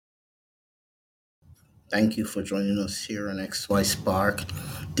Thank you for joining us here on XY Spark.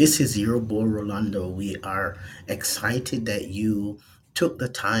 This is your boy Rolando. We are excited that you took the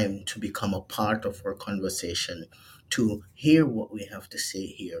time to become a part of our conversation, to hear what we have to say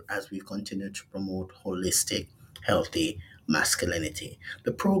here as we continue to promote holistic, healthy masculinity.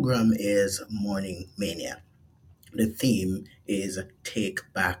 The program is Morning Mania. The theme is Take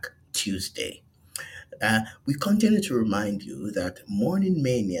Back Tuesday. We continue to remind you that Morning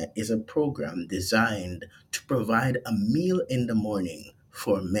Mania is a program designed to provide a meal in the morning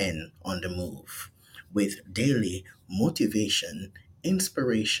for men on the move with daily motivation,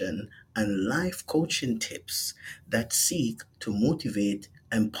 inspiration, and life coaching tips that seek to motivate,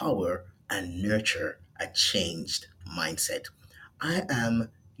 empower, and nurture a changed mindset. I am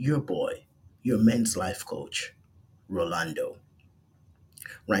your boy, your men's life coach, Rolando.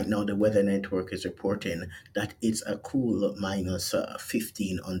 Right now, the Weather Network is reporting that it's a cool minus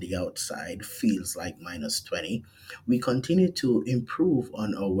 15 on the outside, feels like minus 20. We continue to improve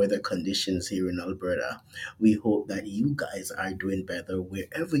on our weather conditions here in Alberta. We hope that you guys are doing better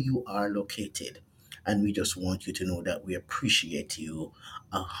wherever you are located. And we just want you to know that we appreciate you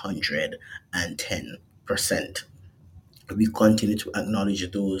 110%. We continue to acknowledge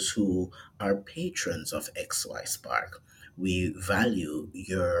those who are patrons of XY Spark. We value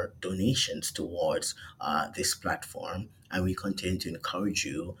your donations towards this platform, and we continue to encourage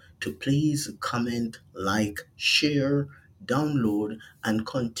you to please comment, like, share, download, and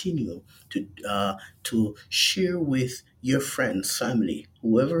continue to share with your friends, family,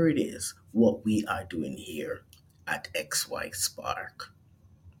 whoever it is, what we are doing here at XY Spark.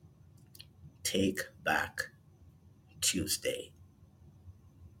 Take back Tuesday.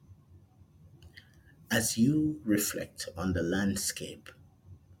 As you reflect on the landscape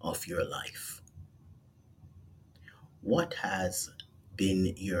of your life, what has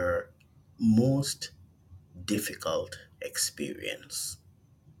been your most difficult experience?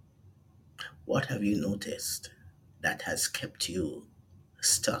 What have you noticed that has kept you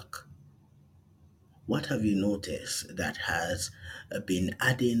stuck? What have you noticed that has been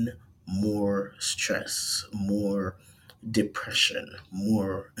adding more stress, more depression,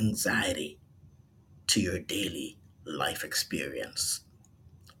 more anxiety to your daily life experience?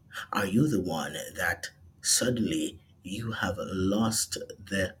 Are you the one that suddenly you have lost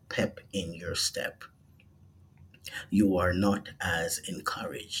the pep in your step? You are not as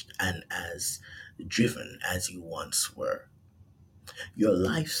encouraged and as driven as you once were. Your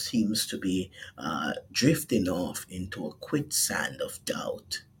life seems to be drifting off into a quicksand of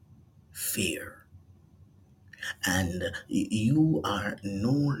doubt, fear, and you are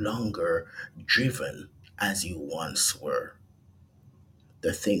no longer driven as you once were.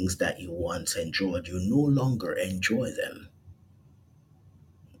 The things that you once enjoyed, you no longer enjoy them.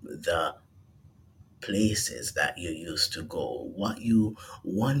 The places that you used to go, what you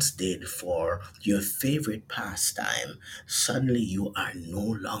once did for your favorite pastime, suddenly you are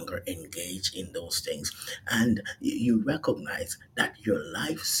no longer engaged in those things. And you recognize that your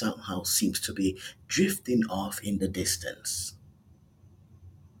life somehow seems to be drifting off in the distance.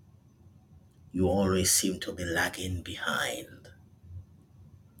 You always seem to be lagging behind.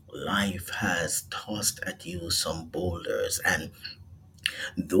 Life has tossed at you some boulders, and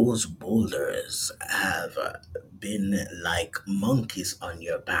those boulders have been like monkeys on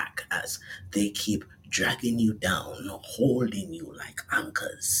your back as they keep dragging you down, holding you like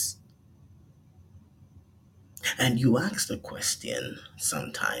anchors. And you ask the question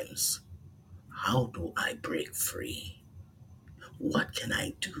sometimes, how do I break free? What can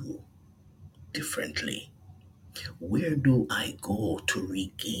I do differently? Where do I go to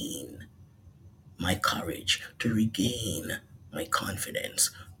regain my courage, to regain my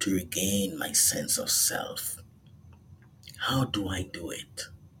confidence, to regain my sense of self? How do I do it?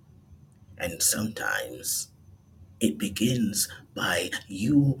 And sometimes it begins by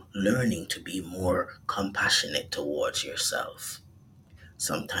you learning to be more compassionate towards yourself.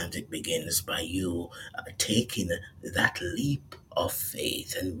 Sometimes it begins by you taking that leap of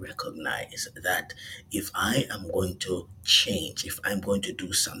faith and recognize that if I am going to change, if I'm going to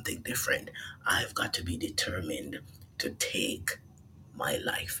do something different, I've got to be determined to take my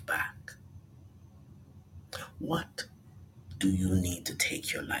life back. What do you need to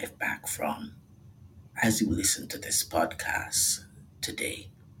take your life back from? As you listen to this podcast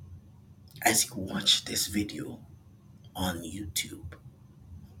today, as you watch this video on YouTube,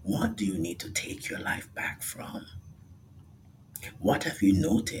 what do you need to take your life back from? What have you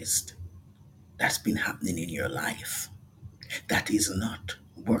noticed that's been happening in your life that is not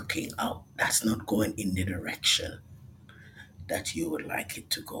working out, that's not going in the direction that you would like it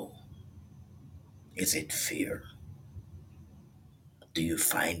to go? Is it fear? Do you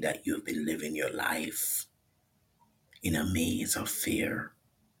find that you've been living your life in a maze of fear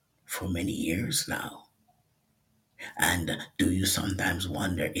for many years now? And do you sometimes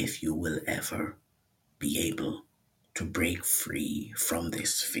wonder if you will ever be able to break free from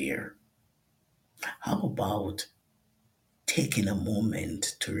this fear? How about taking a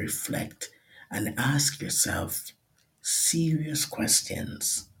moment to reflect and ask yourself serious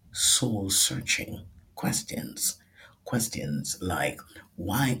questions, soul searching questions? Questions like,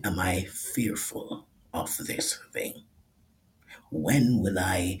 why am I fearful of this thing? When will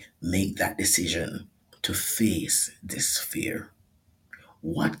I make that decision to face this fear?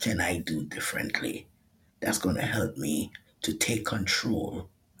 What can I do differently that's going to help me to take control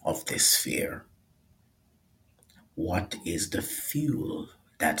of this fear? What is the fuel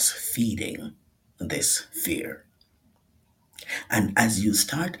that's feeding this fear? And as you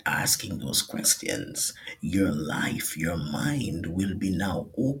start asking those questions, your life, your mind will be now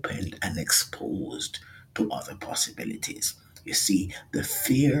opened and exposed to other possibilities. You see, the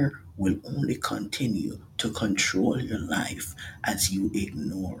fear will only continue to control your life as you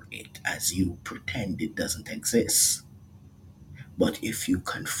ignore it, as you pretend it doesn't exist. But if you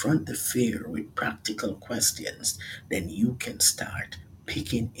confront the fear with practical questions, then you can start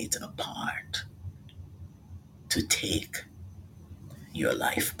picking it apart to take your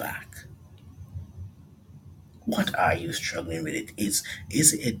life back. What are you struggling with? Is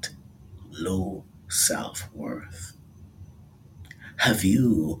it low self worth? Have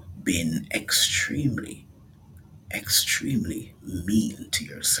you been extremely mean to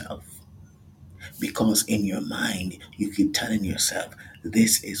yourself? Because in your mind, you keep telling yourself,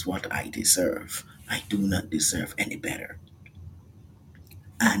 this is what I deserve. I do not deserve any better.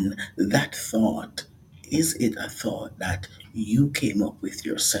 And that thought, is it a thought that you came up with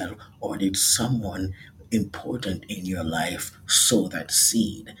yourself, or did someone important in your life sow that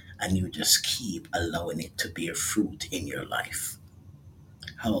seed and you just keep allowing it to bear fruit in your life?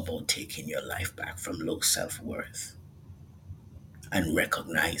 How about taking your life back from low self worth and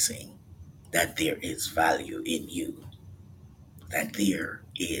recognizing that there is value in you, that there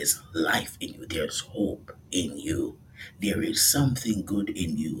is life in you, there's hope in you, there is something good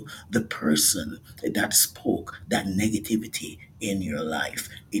in you. The person that spoke that negativity in your life,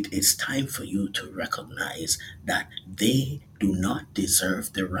 it is time for you to recognize that they do not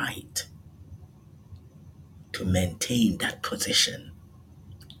deserve the right to maintain that position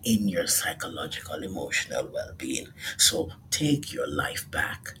in your psychological, emotional well being. So take your life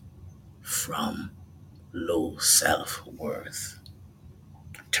back from low self worth.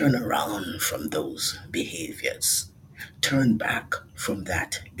 Turn around from those behaviors. Turn back from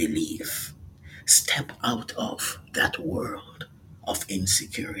that belief. Step out of that world of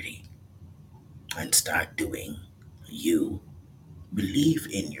insecurity and start doing you. Believe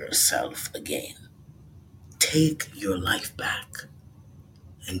in yourself again. Take your life back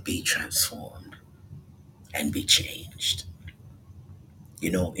and be transformed and be changed. You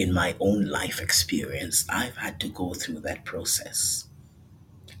know, in my own life experience, I've had to go through that process.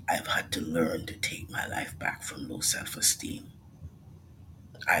 I've had to learn to take my life back from low self esteem.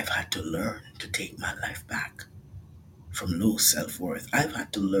 I've had to learn to take my life back from low self worth. I've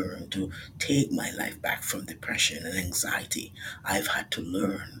had to learn to take my life back from depression and anxiety. I've had to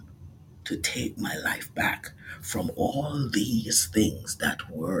learn to take my life back from all these things that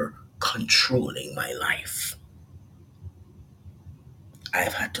were controlling my life.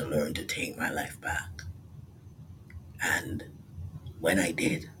 I've had to learn to take my life back. And when I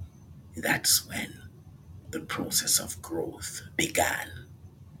did, that's when the process of growth began.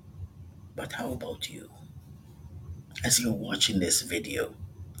 But how about you? As you're watching this video,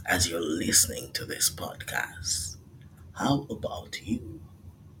 as you're listening to this podcast, how about you?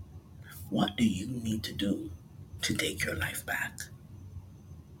 What do you need to do to take your life back?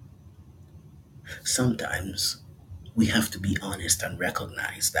 Sometimes we have to be honest and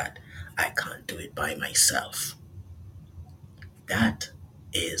recognize that I can't do it by myself. That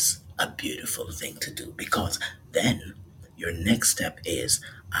is a beautiful thing to do, because then your next step is,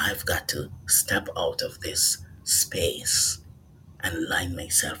 I've got to step out of this space and line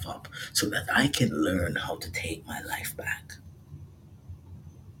myself up so that I can learn how to take my life back.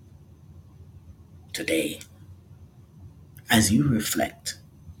 Today, as you reflect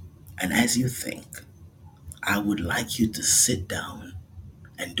and as you think, I would like you to sit down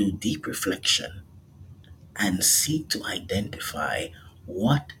and do deep reflection and seek to identify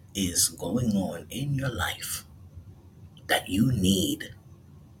what is going on in your life that you need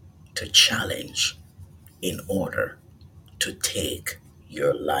to challenge in order to take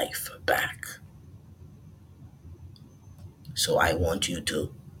your life back. So I want you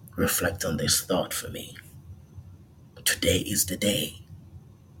to reflect on this thought for me. Today is the day,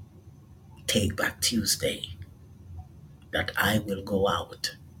 Take Back Tuesday, that I will go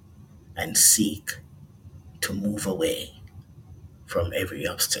out and seek to move away from every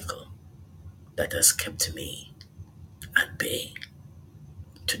obstacle that has kept me at bay.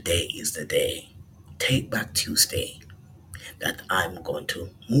 Today is the day, Take Back Tuesday, that I'm going to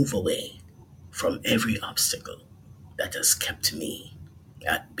move away from every obstacle that has kept me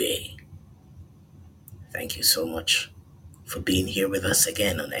at bay. Thank you so much for being here with us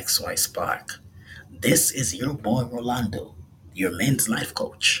again on XY Spark. This is your boy Rolando, your men's life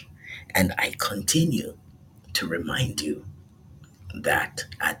coach, and I continue to remind you that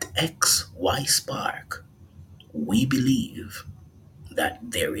at XY Spark, we believe that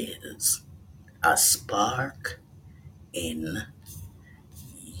there is a spark in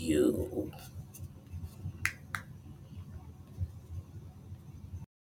you.